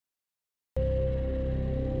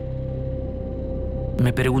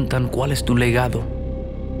Me preguntan cuál es tu legado.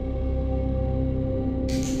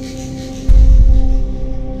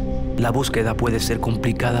 La búsqueda puede ser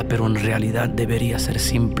complicada, pero en realidad debería ser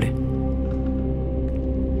simple.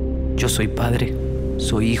 Yo soy padre,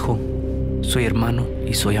 soy hijo, soy hermano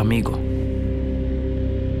y soy amigo.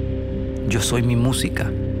 Yo soy mi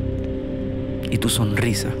música y tu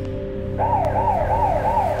sonrisa.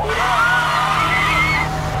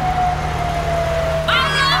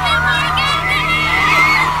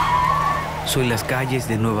 Soy las calles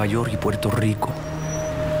de Nueva York y Puerto Rico.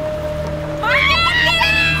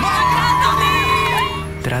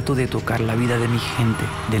 Trato de tocar la vida de mi gente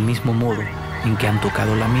del mismo modo en que han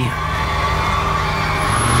tocado la mía.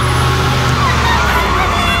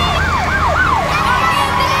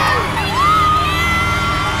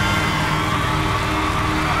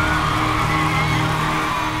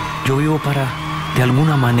 Yo vivo para, de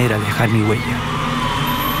alguna manera, dejar mi huella.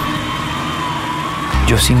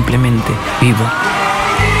 Yo simplemente vivo.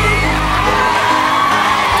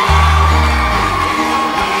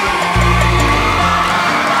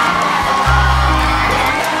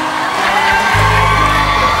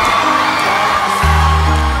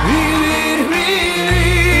 Vivir mi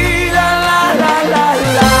vida, la la la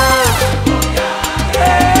la.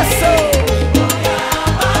 Eso.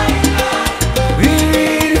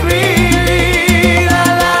 Vivir mi vida,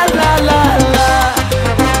 la la la la.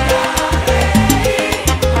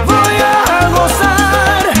 Voy a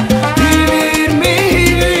gozar, vivir mi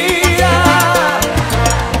vida.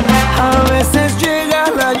 A veces llega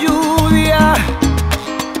la lluvia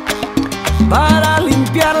para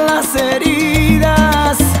limpiar las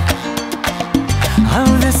heridas. A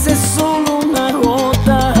veces solo una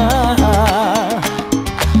gota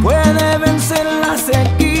puede vencer la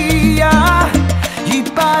sequía. ¿Y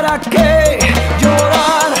para qué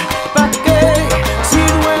llorar? ¿Para qué? Si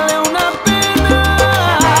duele una pena,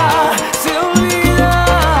 se olvida.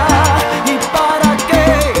 ¿Y para qué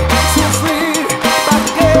sufrir? ¿Para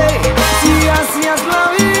qué? Si así es la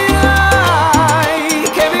vida, hay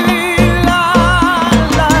que vivirla,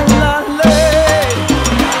 la ley.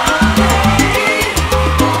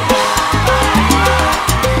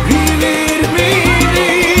 Vivir mi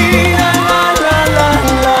vida,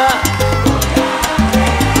 la.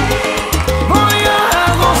 Voy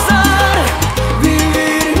a gozar,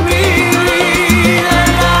 vivir mi vida,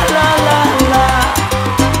 la.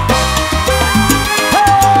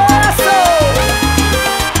 Eso.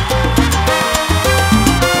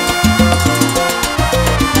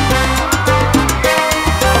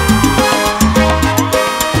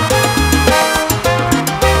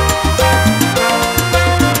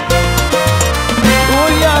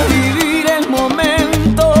 Voy a vivir el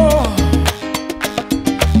momento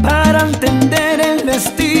para entender el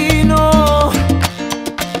destino.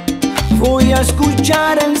 Voy a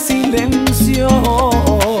escuchar el silencio